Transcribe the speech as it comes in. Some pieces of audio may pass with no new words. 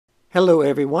Hello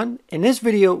everyone. In this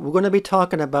video, we're going to be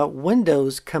talking about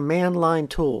Windows command line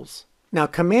tools. Now,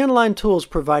 command line tools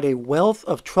provide a wealth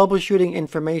of troubleshooting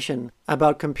information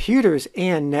about computers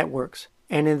and networks.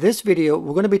 And in this video,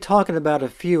 we're going to be talking about a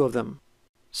few of them.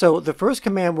 So the first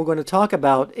command we're going to talk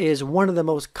about is one of the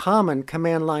most common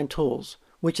command line tools,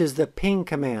 which is the ping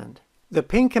command. The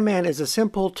ping command is a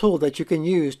simple tool that you can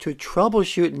use to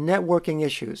troubleshoot networking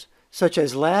issues, such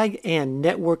as lag and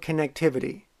network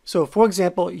connectivity. So for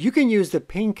example, you can use the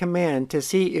ping command to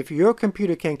see if your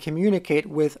computer can communicate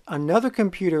with another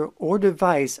computer or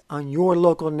device on your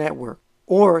local network,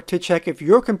 or to check if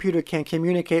your computer can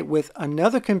communicate with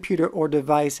another computer or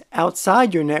device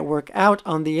outside your network out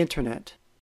on the internet.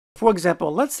 For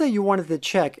example, let's say you wanted to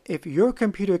check if your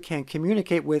computer can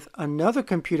communicate with another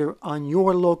computer on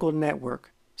your local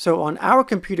network. So on our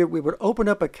computer, we would open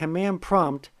up a command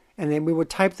prompt and then we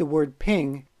would type the word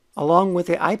ping along with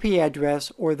the IP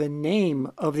address or the name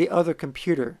of the other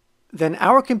computer. Then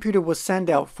our computer will send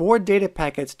out 4 data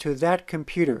packets to that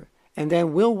computer, and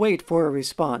then we'll wait for a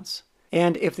response.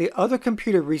 And if the other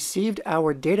computer received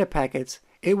our data packets,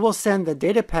 it will send the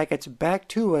data packets back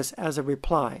to us as a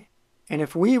reply. And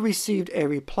if we received a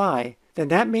reply, then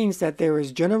that means that there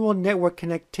is general network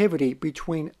connectivity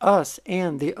between us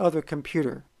and the other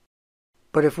computer.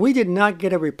 But if we did not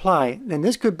get a reply, then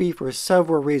this could be for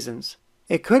several reasons.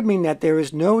 It could mean that there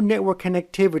is no network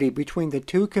connectivity between the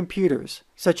two computers,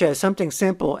 such as something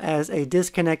simple as a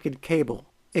disconnected cable.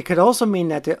 It could also mean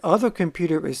that the other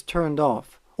computer is turned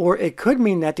off, or it could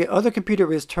mean that the other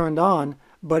computer is turned on,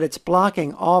 but it's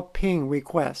blocking all ping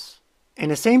requests.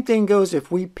 And the same thing goes if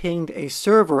we pinged a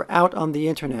server out on the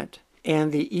internet.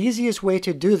 And the easiest way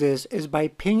to do this is by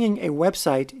pinging a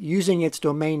website using its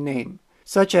domain name,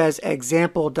 such as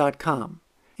example.com.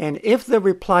 And if the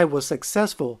reply was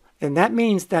successful, then that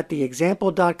means that the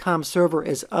example.com server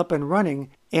is up and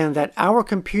running and that our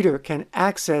computer can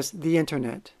access the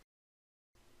internet.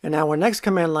 And our next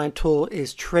command line tool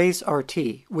is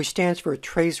Tracert, which stands for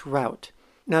trace route.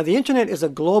 Now, the internet is a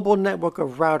global network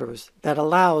of routers that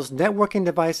allows networking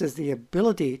devices the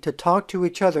ability to talk to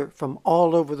each other from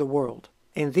all over the world.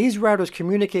 And these routers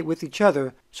communicate with each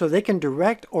other so they can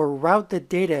direct or route the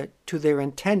data to their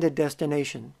intended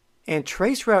destination. And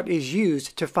traceroute is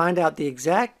used to find out the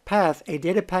exact path a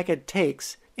data packet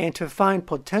takes and to find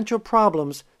potential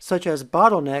problems such as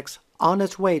bottlenecks on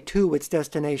its way to its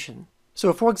destination.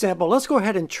 So for example, let's go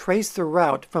ahead and trace the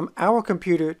route from our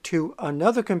computer to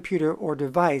another computer or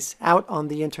device out on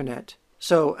the internet.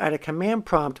 So at a command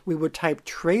prompt, we would type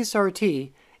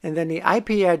tracert and then the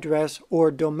IP address or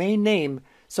domain name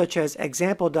such as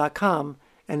example.com,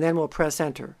 and then we'll press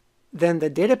enter. Then the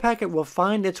data packet will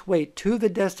find its way to the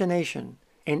destination,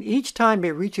 and each time it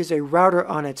reaches a router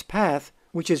on its path,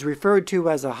 which is referred to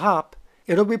as a hop,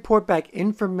 it'll report back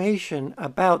information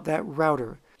about that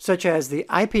router, such as the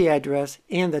IP address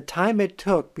and the time it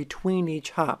took between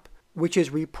each hop, which is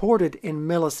reported in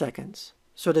milliseconds.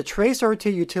 So the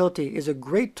Tracert utility is a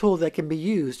great tool that can be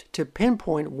used to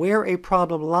pinpoint where a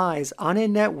problem lies on a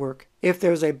network if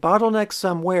there's a bottleneck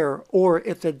somewhere or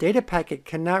if the data packet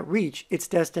cannot reach its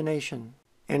destination.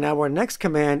 And our next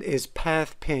command is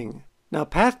Pathping. Now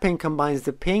Pathping combines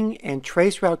the ping and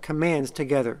traceroute commands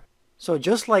together. So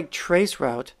just like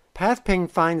traceroute, Pathping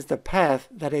finds the path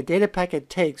that a data packet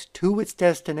takes to its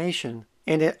destination,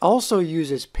 and it also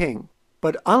uses ping.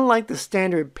 But unlike the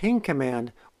standard ping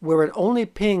command, where it only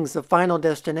pings the final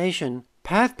destination,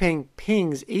 Pathping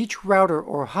pings each router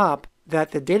or hop that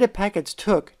the data packets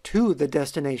took to the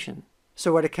destination.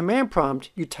 So at a command prompt,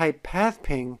 you type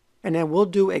Pathping, and then we'll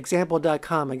do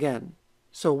example.com again.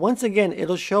 So once again,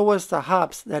 it'll show us the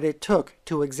hops that it took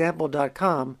to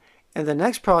example.com, and the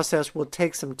next process will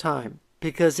take some time,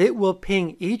 because it will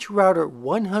ping each router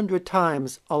 100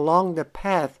 times along the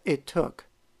path it took.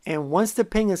 And once the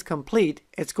ping is complete,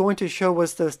 it's going to show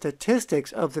us the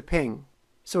statistics of the ping.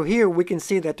 So here we can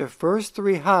see that the first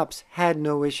 3 hops had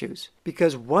no issues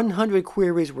because 100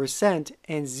 queries were sent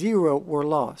and 0 were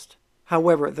lost.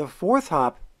 However, the 4th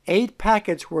hop, 8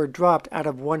 packets were dropped out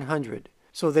of 100.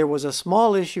 So there was a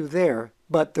small issue there,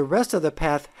 but the rest of the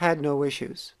path had no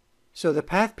issues. So the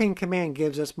pathping command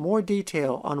gives us more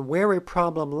detail on where a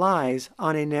problem lies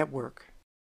on a network.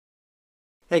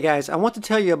 Hey guys, I want to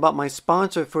tell you about my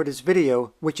sponsor for this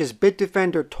video, which is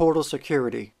Bitdefender Total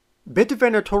Security.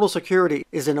 Bitdefender Total Security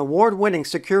is an award-winning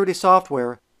security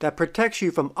software that protects you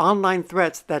from online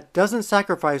threats that doesn't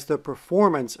sacrifice the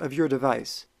performance of your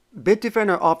device.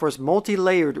 Bitdefender offers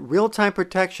multi-layered real-time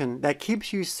protection that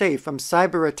keeps you safe from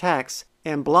cyber attacks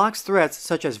and blocks threats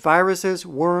such as viruses,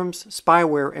 worms,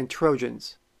 spyware, and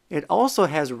Trojans. it also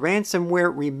has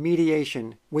ransomware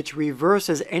remediation, which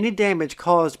reverses any damage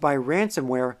caused by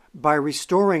ransomware by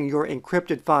restoring your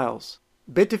encrypted files.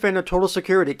 Bitdefender Total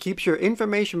Security keeps your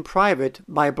information private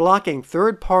by blocking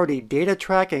third-party data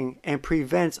tracking and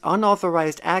prevents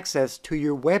unauthorized access to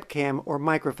your webcam or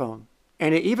microphone.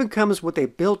 And it even comes with a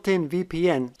built-in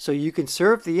VPN so you can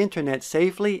surf the internet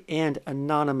safely and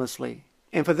anonymously.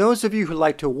 And for those of you who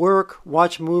like to work,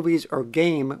 watch movies, or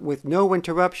game with no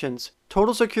interruptions,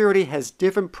 Total Security has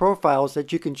different profiles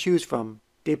that you can choose from.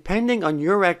 Depending on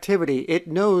your activity, it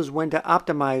knows when to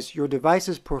optimize your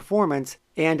device's performance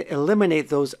and eliminate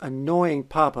those annoying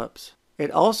pop-ups.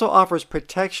 It also offers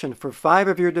protection for 5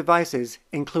 of your devices,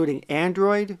 including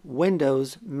Android,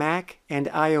 Windows, Mac, and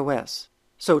iOS.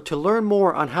 So to learn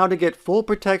more on how to get full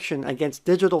protection against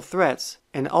digital threats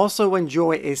and also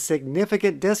enjoy a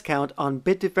significant discount on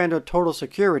Bitdefender Total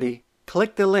Security,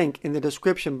 click the link in the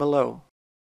description below.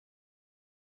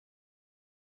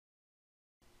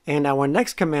 And our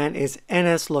next command is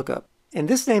NSlookup, and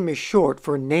this name is short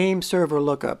for Name Server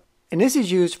Lookup, and this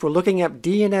is used for looking up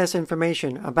DNS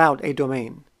information about a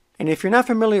domain. And if you're not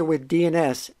familiar with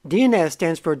DNS, DNS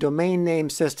stands for Domain Name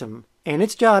System, and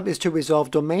its job is to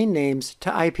resolve domain names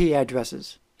to IP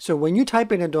addresses. So when you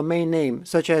type in a domain name,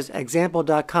 such as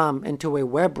example.com, into a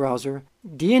web browser,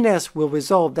 DNS will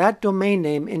resolve that domain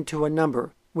name into a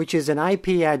number, which is an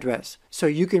IP address, so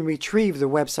you can retrieve the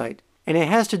website. And it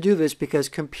has to do this because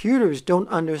computers don't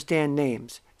understand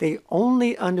names. They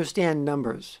only understand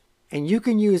numbers. And you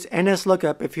can use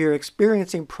NSlookup if you're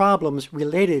experiencing problems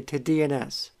related to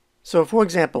DNS. So for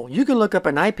example, you can look up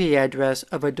an IP address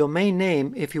of a domain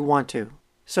name if you want to.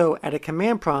 So at a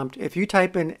command prompt, if you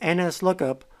type in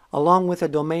NSlookup along with a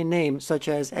domain name such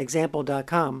as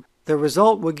example.com, the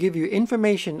result will give you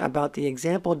information about the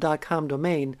example.com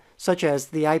domain, such as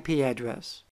the IP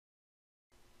address.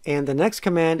 And the next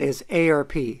command is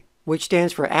ARP, which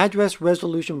stands for Address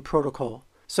Resolution Protocol.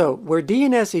 So where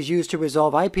DNS is used to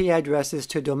resolve IP addresses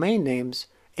to domain names,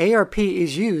 ARP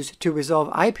is used to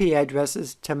resolve IP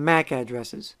addresses to MAC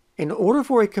addresses. In order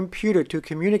for a computer to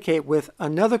communicate with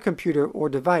another computer or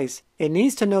device, it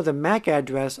needs to know the MAC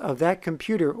address of that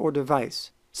computer or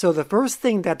device. So the first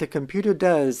thing that the computer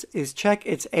does is check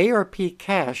its ARP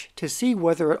cache to see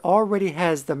whether it already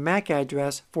has the MAC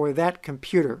address for that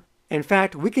computer. In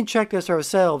fact, we can check this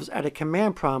ourselves at a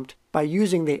command prompt by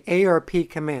using the ARP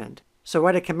command. So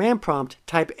at a command prompt,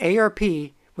 type ARP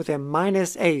with a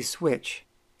 -A switch.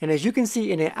 And as you can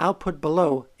see in the output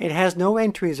below, it has no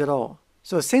entries at all.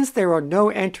 So since there are no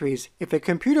entries, if a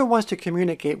computer wants to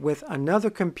communicate with another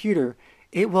computer,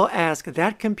 it will ask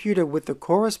that computer with the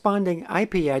corresponding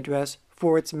IP address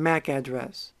for its MAC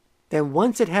address. Then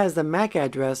once it has the MAC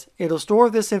address, it'll store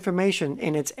this information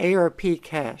in its ARP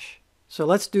cache. So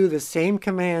let's do the same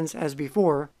commands as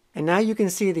before, and now you can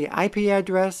see the IP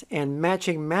address and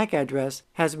matching MAC address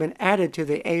has been added to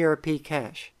the ARP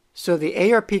cache. So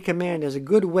the ARP command is a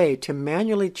good way to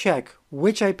manually check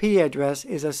which IP address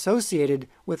is associated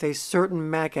with a certain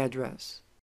MAC address.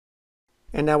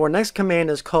 And now our next command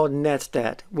is called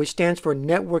Netstat, which stands for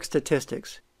Network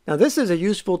Statistics. Now this is a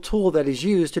useful tool that is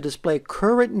used to display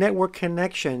current network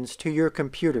connections to your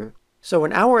computer. So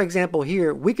in our example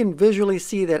here, we can visually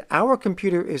see that our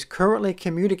computer is currently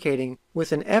communicating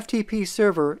with an FTP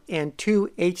server and 2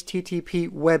 HTTP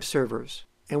web servers.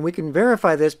 And we can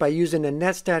verify this by using the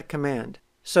Netstat command.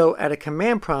 So at a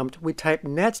command prompt, we type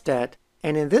Netstat,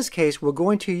 and in this case, we're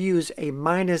going to use a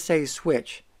 -A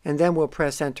switch, and then we'll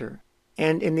press enter.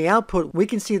 And in the output, we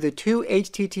can see the 2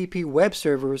 HTTP web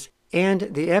servers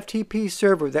and the FTP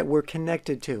server that we're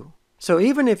connected to. So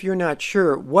even if you're not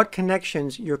sure what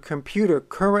connections your computer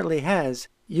currently has,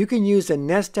 you can use the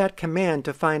Netstat command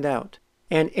to find out.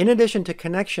 And in addition to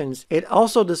connections, it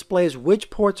also displays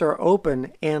which ports are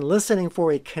open and listening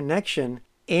for a connection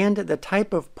and the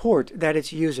type of port that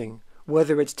it's using,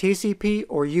 whether it's TCP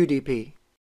or UDP.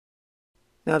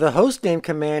 Now the hostname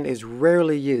command is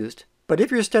rarely used, but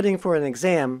if you're studying for an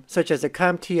exam, such as the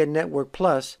CompTIA Network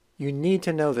Plus, you need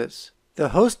to know this. The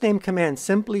hostname command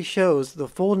simply shows the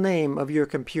full name of your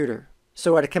computer.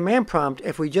 So at a command prompt,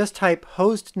 if we just type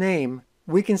host name,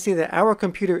 we can see that our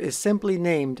computer is simply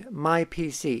named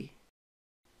MyPC.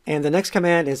 And the next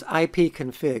command is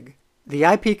IPconfig. The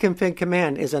IPconfig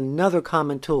command is another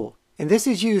common tool, and this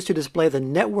is used to display the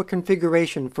network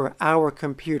configuration for our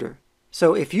computer.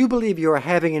 So if you believe you are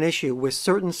having an issue with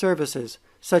certain services,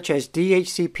 such as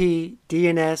DHCP,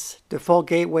 DNS, default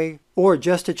gateway, or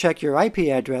just to check your IP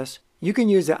address, you can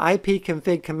use the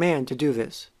IPconfig command to do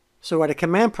this. So at a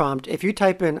command prompt, if you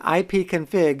type in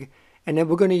IPconfig, and then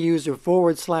we're going to use the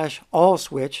 /all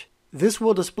switch, this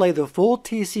will display the full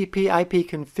TCP/IP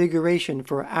configuration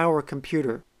for our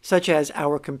computer, such as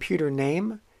our computer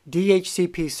name,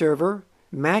 DHCP server,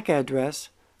 MAC address,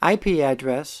 IP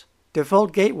address,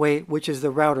 default gateway, which is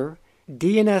the router,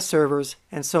 DNS servers,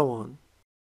 and so on.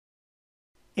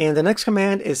 And the next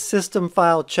command is System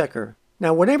File Checker.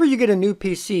 Now, whenever you get a new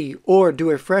PC or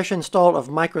do a fresh install of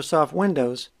Microsoft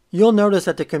Windows, you'll notice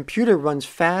that the computer runs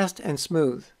fast and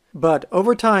smooth. But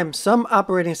over time, some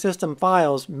operating system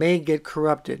files may get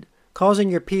corrupted, causing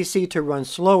your PC to run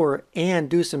slower and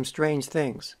do some strange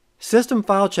things. System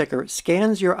File Checker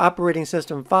scans your operating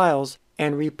system files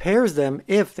and repairs them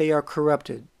if they are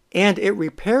corrupted. And it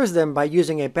repairs them by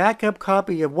using a backup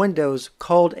copy of Windows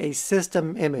called a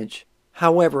system image.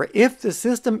 However, if the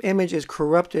system image is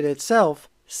corrupted itself,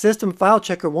 System File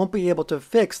Checker won't be able to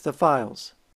fix the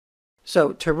files.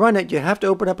 So to run it, you have to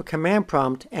open up a command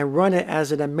prompt and run it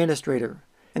as an administrator.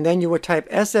 And then you would type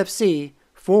sfc/scan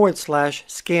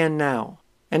now.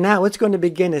 And now it's going to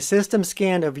begin a system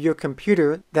scan of your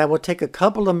computer that will take a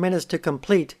couple of minutes to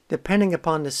complete depending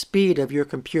upon the speed of your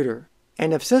computer.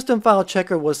 And if System File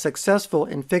Checker was successful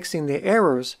in fixing the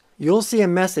errors, you'll see a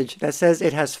message that says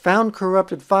it has found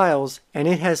corrupted files and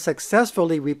it has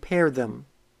successfully repaired them.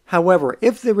 However,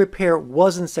 if the repair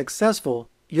wasn't successful,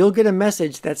 you'll get a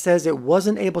message that says it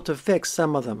wasn't able to fix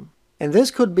some of them. And this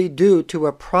could be due to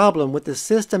a problem with the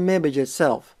system image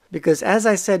itself, because as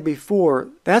I said before,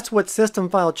 that's what System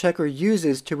File Checker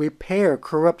uses to repair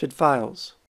corrupted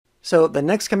files. So the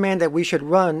next command that we should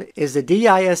run is the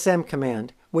DISM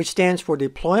command, which stands for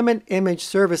Deployment Image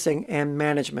Servicing and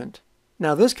Management.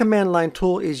 Now this command line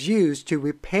tool is used to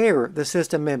repair the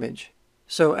system image.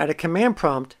 So at a command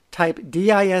prompt, type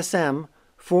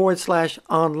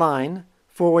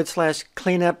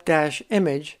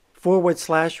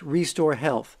DISM/online/cleanup-image/restore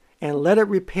health and let it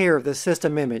repair the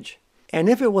system image. And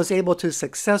if it was able to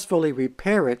successfully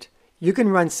repair it, you can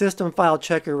run System File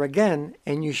Checker again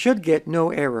and you should get no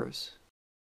errors.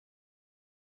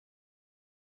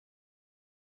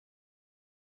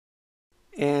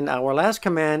 And our last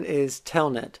command is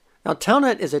Telnet. Now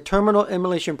Telnet is a terminal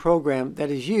emulation program that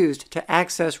is used to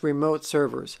access remote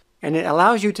servers, and it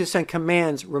allows you to send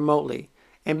commands remotely.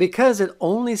 And because it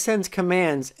only sends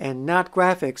commands and not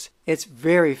graphics, it's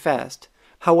very fast.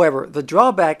 However, the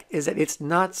drawback is that it's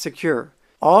not secure.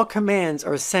 All commands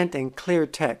are sent in clear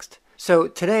text. So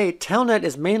today, Telnet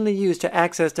is mainly used to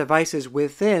access devices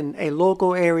within a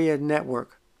local area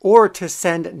network, or to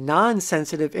send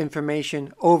non-sensitive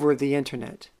information over the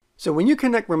internet. So when you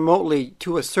connect remotely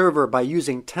to a server by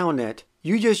using Telnet,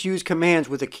 you just use commands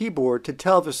with a keyboard to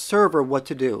tell the server what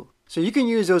to do. So you can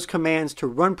use those commands to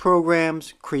run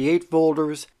programs, create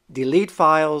folders, delete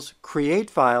files,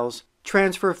 create files,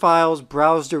 transfer files,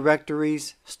 browse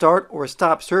directories, start or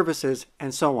stop services,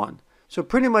 and so on. So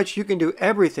pretty much you can do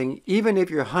everything even if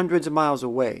you're hundreds of miles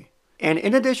away. And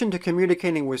in addition to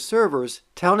communicating with servers,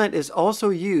 Telnet is also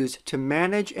used to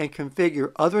manage and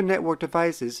configure other network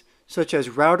devices such as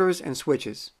routers and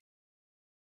switches.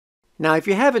 Now if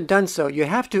you haven't done so, you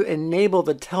have to enable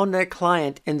the Telnet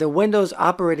client in the Windows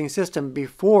operating system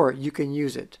before you can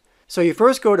use it. So you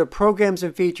first go to Programs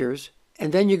and Features,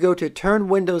 and then you go to Turn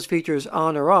Windows Features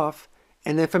on or off,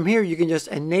 and then from here you can just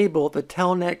enable the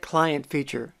Telnet client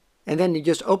feature. And then you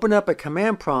just open up a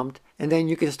command prompt, and then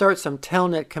you can start some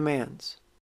Telnet commands.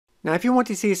 Now if you want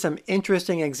to see some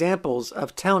interesting examples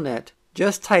of Telnet,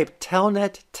 just type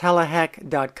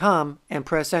telnettelehack.com and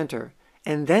press enter,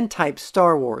 and then type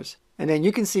Star Wars, and then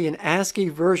you can see an ASCII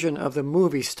version of the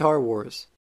movie Star Wars.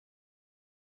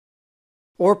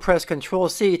 Or press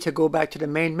Ctrl-C to go back to the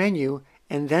main menu,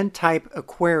 and then type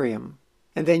aquarium.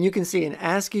 And then you can see an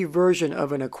ASCII version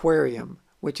of an aquarium,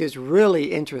 which is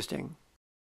really interesting.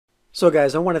 So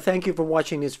guys, I want to thank you for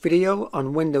watching this video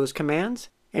on Windows commands.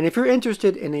 And if you're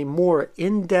interested in a more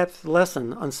in-depth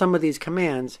lesson on some of these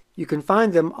commands, you can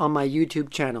find them on my YouTube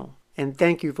channel. And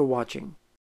thank you for watching.